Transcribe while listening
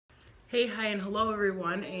Hey, hi, and hello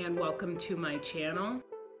everyone, and welcome to my channel.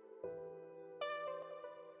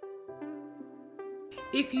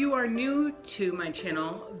 If you are new to my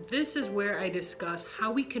channel, this is where I discuss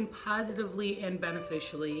how we can positively and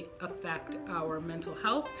beneficially affect our mental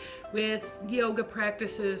health with yoga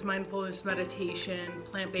practices, mindfulness meditation,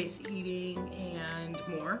 plant-based eating, and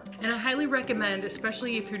more. And I highly recommend,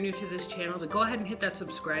 especially if you're new to this channel, to go ahead and hit that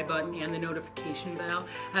subscribe button and the notification bell.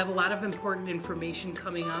 I have a lot of important information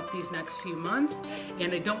coming up these next few months,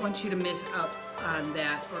 and I don't want you to miss out on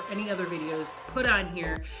that or any other videos put on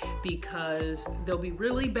here, because they'll be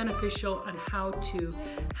really beneficial on how to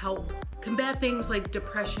help combat things like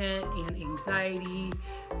depression and anxiety.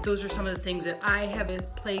 Those are some of the things that I have been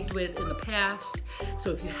plagued with in the past. So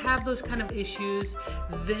if you have those kind of issues,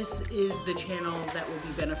 this is the channel that will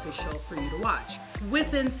be beneficial for you to watch.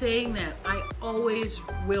 Within saying that, I always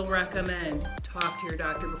will recommend talk to your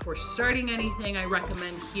doctor before starting anything. I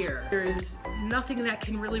recommend here. There is nothing that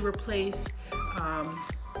can really replace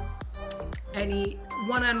any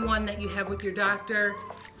one-on-one that you have with your doctor,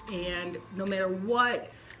 and no matter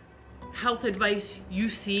what health advice you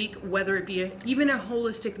seek, whether it be even a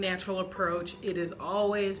holistic natural approach, it is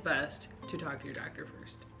always best to talk to your doctor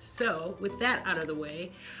first. So with that out of the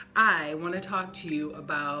way, I want to talk to you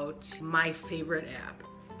about my favorite app,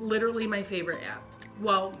 literally my favorite app.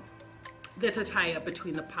 Well, that's a tie-up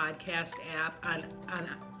between the podcast app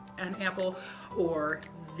on Apple or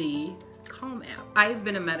the Calm app. I've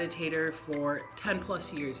been a meditator for 10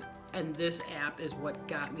 plus years, and this app is what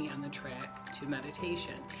got me on the track to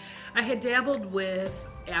meditation. I had dabbled with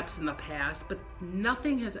apps in the past, but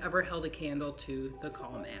nothing has ever held a candle to the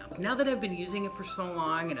Calm app. Now that I've been using it for so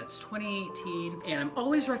long, and it's 2018, and I'm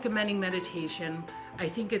always recommending meditation, I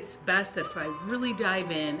think it's best that if I really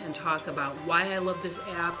dive in and talk about why I love this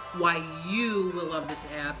app, why you will love this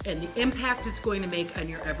app, and the impact it's going to make on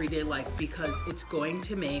your everyday life, because it's going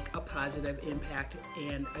to make a positive impact,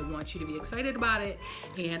 and I want you to be excited about it,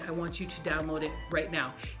 and I want you to download it right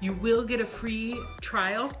now. You will get a free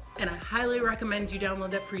trial, and I highly recommend you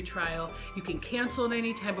download that free trial. You can cancel at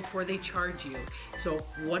any time before they charge you. So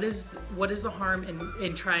what is the harm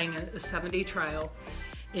in trying a 7-day trial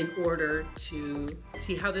in order to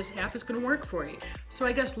see how this app is going to work for you? So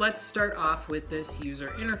I guess let's start off with this user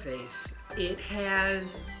interface. It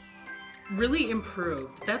has really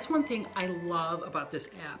improved. That's one thing I love about this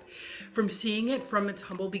app. From seeing it from its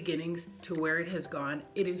humble beginnings to where it has gone,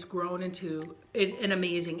 it has grown into an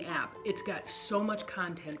amazing app. It's got so much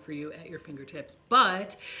content for you at your fingertips,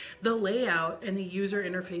 but the layout and the user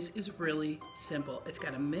interface is really simple. It's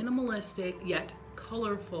got a minimalistic yet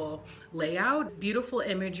colorful layout, beautiful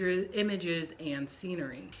images and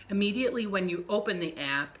scenery. Immediately when you open the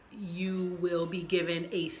app, you will be given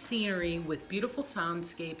a scenery with beautiful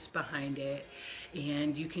soundscapes behind it,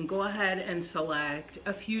 and you can go ahead and select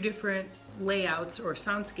a few different layouts or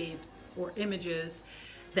soundscapes or images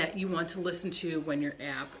that you want to listen to when your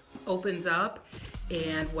app opens up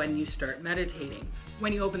and when you start meditating.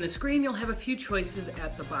 When you open the screen, you'll have a few choices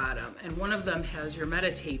at the bottom, and one of them has your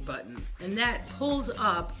meditate button, and that pulls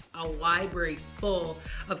up a library full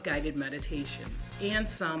of guided meditations, and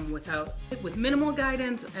some with minimal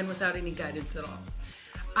guidance and without any guidance at all.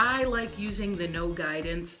 I like using the no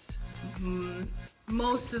guidance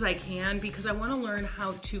most as I can, because I want to learn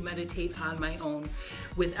how to meditate on my own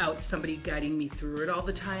without somebody guiding me through it all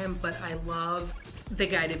the time. But I love the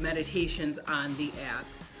guided meditations on the app.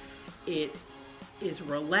 It is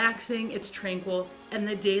relaxing, it's tranquil, and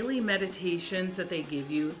the daily meditations that they give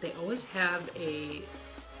you, they always have a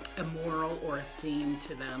moral or a theme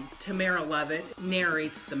to them. Tamara Levitt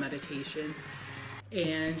narrates the meditation,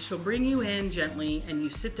 and she'll bring you in gently, and you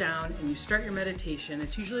sit down and you start your meditation.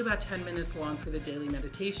 It's usually about 10 minutes long for the daily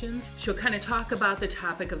meditation. She'll kind of talk about the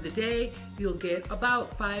topic of the day. You'll get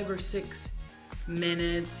about 5 or 6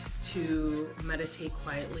 minutes to meditate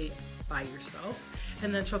quietly by yourself,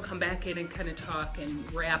 and then she'll come back in and kind of talk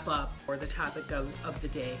and wrap up for the topic of the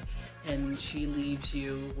day, and she leaves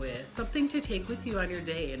you with something to take with you on your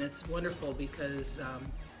day. And it's wonderful because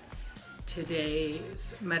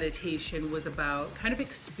today's meditation was about kind of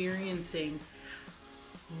experiencing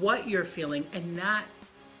what you're feeling and not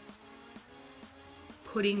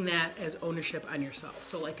putting that as ownership on yourself.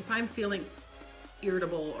 So like if I'm feeling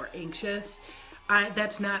irritable or anxious,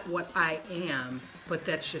 that's not what I am, but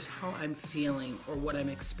that's just how I'm feeling or what I'm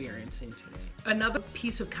experiencing today. Another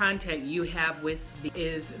piece of content you have with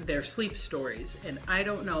is their sleep stories. And I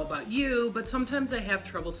don't know about you, but sometimes I have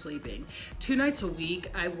trouble sleeping. 2 nights a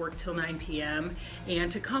week, I work till 9 p.m.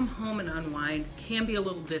 and to come home and unwind can be a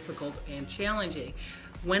little difficult and challenging.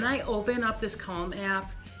 When I open up this Calm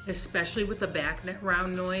app, especially with the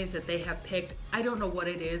background noise that they have picked. I don't know what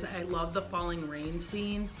it is. I love the falling rain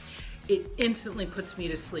scene. It instantly puts me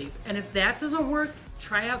to sleep. And if that doesn't work,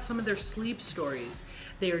 try out some of their sleep stories.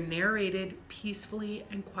 They are narrated peacefully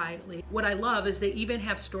and quietly. What I love is they even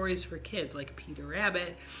have stories for kids like Peter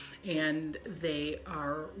Rabbit, and they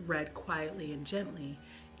are read quietly and gently,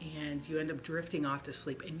 and you end up drifting off to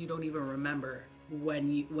sleep and you don't even remember when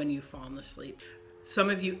you've fallen asleep.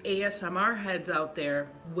 Some of you ASMR heads out there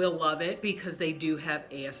will love it because they do have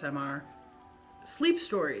ASMR sleep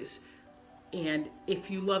stories. And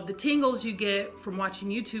if you love the tingles you get from watching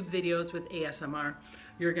YouTube videos with ASMR,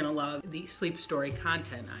 you're gonna love the sleep story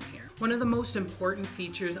content on here. One of the most important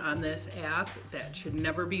features on this app that should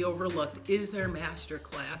never be overlooked is their master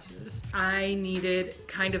classes. I needed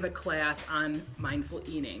kind of a class on mindful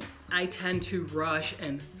eating. I tend to rush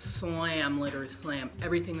and literally slam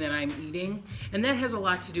everything that I'm eating, and that has a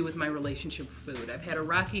lot to do with my relationship with food. I've had a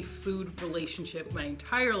rocky food relationship my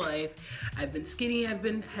entire life. I've been skinny, I've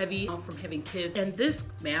been heavy from having kids, and this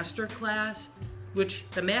master class, which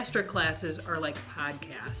the master classes are like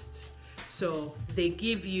podcasts. So they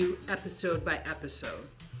give you episode by episode.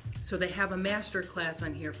 So they have a master class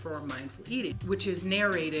on here for mindful eating, which is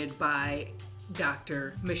narrated by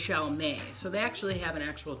Dr. Michelle May. So they actually have an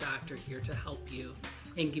actual doctor here to help you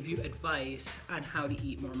and give you advice on how to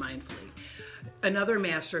eat more mindfully. Another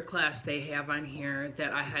master class they have on here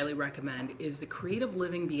that I highly recommend is The Creative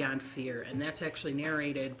Living Beyond Fear, and that's actually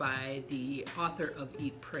narrated by the author of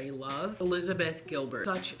Eat, Pray, Love, Elizabeth Gilbert.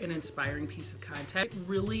 Such an inspiring piece of content. It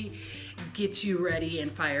really gets you ready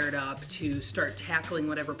and fired up to start tackling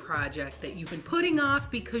whatever project that you've been putting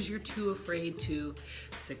off because you're too afraid to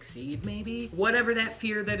succeed, maybe. Whatever that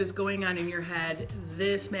fear that is going on in your head,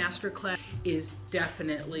 this masterclass is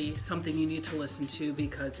definitely something you need to listen to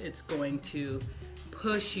because it's going to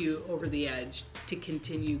push you over the edge to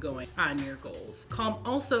continue going on your goals. Calm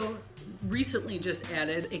also recently just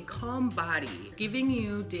added a Calm Body, giving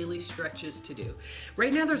you daily stretches to do.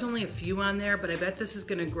 Right now there's only a few on there, but I bet this is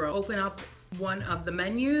gonna grow. Open up one of the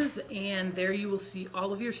menus and there you will see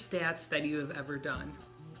all of your stats that you have ever done.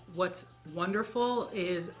 What's wonderful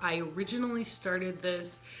is I originally started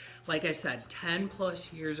this, like I said, 10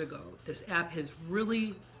 plus years ago. This app has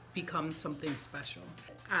really become something special.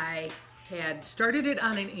 I had started it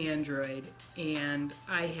on an Android, and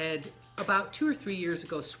I had about 2 or 3 years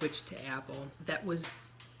ago switched to Apple. That was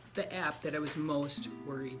the app that I was most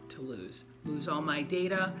worried to lose all my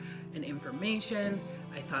data and information.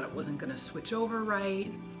 I thought it wasn't going to switch over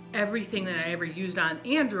right. Everything that I ever used on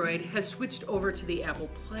Android has switched over to the Apple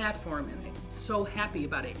platform, and I'm so happy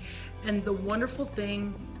about it. And the wonderful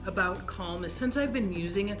thing about Calm is since I've been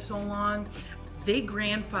using it so long, they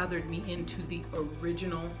grandfathered me into the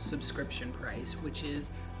original subscription price, which is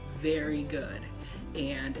very good.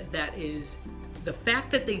 And that is, the fact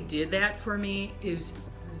that they did that for me is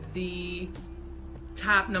the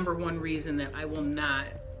top #1 reason that I will not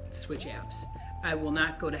switch apps. I will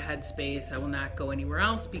not go to Headspace, I will not go anywhere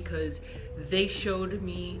else because they showed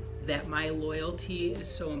me that my loyalty is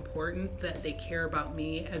so important, that they care about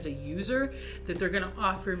me as a user, that they're gonna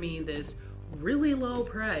offer me this really low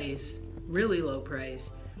price,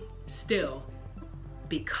 still,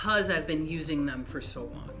 because I've been using them for so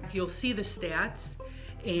long. You'll see the stats,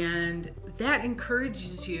 and that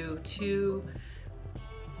encourages you to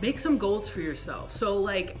make some goals for yourself. So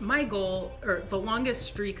like my goal, or the longest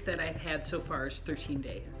streak that I've had so far is 13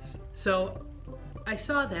 days. So I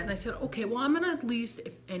saw that and I said, okay, well, I'm gonna at least,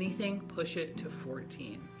 if anything, push it to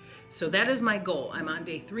 14. So that is my goal. I'm on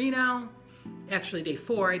day 3 now. Actually day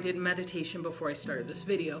 4, I did meditation before I started this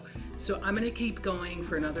video. So I'm gonna keep going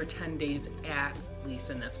for another 10 days at least,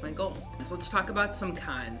 and that's my goal. So let's talk about some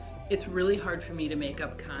cons. It's really hard for me to make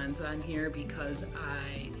up cons on here because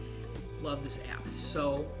I love this app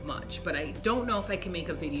so much, but I don't know if I can make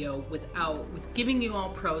a video with giving you all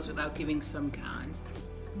pros without giving some cons.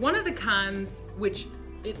 One of the cons, which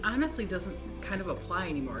it honestly doesn't kind of apply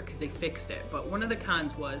anymore because they fixed it, but one of the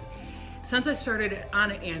cons was, since I started it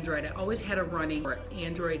on an Android, I always had a running or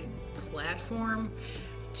Android platform.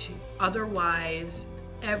 Otherwise,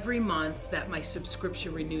 every month that my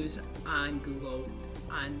subscription renews on Google,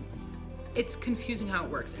 it's confusing how it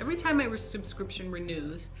works. Every time my subscription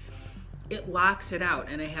renews, it locks it out,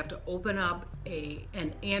 and I have to open up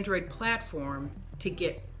an Android platform to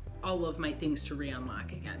get all of my things to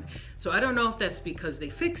re-unlock again. So I don't know if that's because they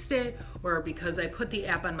fixed it or because I put the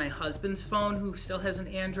app on my husband's phone who still has an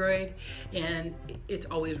Android and it's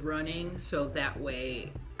always running, so that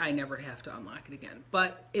way I never have to unlock it again.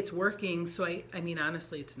 But it's working, so I mean,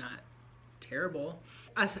 honestly, it's not terrible.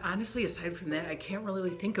 Honestly, aside from that, I can't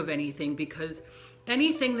really think of anything because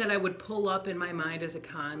Anything that I would pull up in my mind as a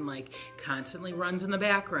con, like constantly runs in the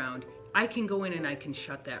background, I can go in and I can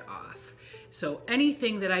shut that off. So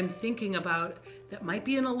anything that I'm thinking about that might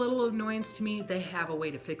be a little annoyance to me, they have a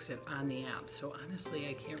way to fix it on the app. So honestly,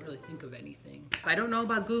 I can't really think of anything. I don't know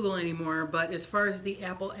about Google anymore, but as far as the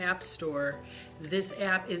Apple App Store, this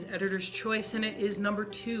app is Editor's Choice, and it is number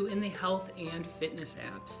 2 in the health and fitness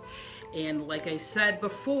apps. And like I said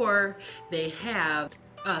before, they have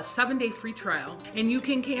a 7-day free trial, and you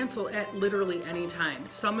can cancel at literally any time.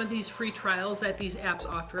 Some of these free trials that these apps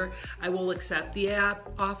offer, I will accept the app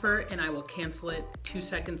offer and I will cancel it 2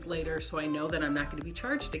 seconds later, so I know that I'm not going to be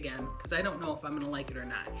charged again, because I don't know if I'm going to like it or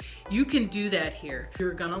not. You can do that here.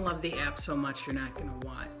 You're going to love the app so much you're not going to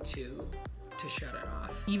want to shut it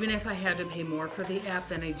off. Even if I had to pay more for the app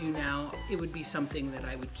than I do now, it would be something that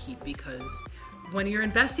I would keep, because when you're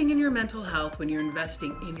investing in your mental health, when you're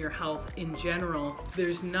investing in your health in general,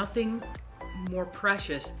 there's nothing more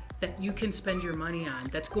precious that you can spend your money on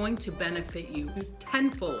that's going to benefit you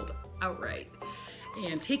tenfold outright.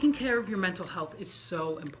 And taking care of your mental health is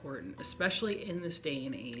so important, especially in this day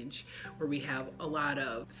and age where we have a lot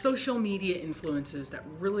of social media influences that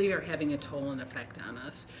really are having a toll and effect on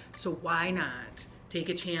us. So why not take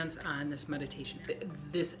a chance on this meditation?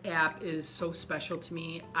 This app is so special to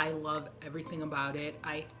me. I love everything about it.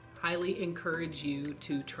 I highly encourage you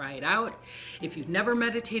to try it out. If you've never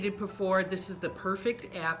meditated before, this is the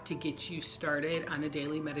perfect app to get you started on a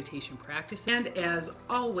daily meditation practice. And as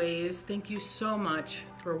always, thank you so much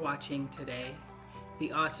for watching today.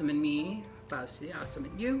 The awesome in me bows to the awesome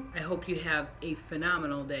in you. I hope you have a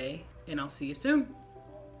phenomenal day, and I'll see you soon.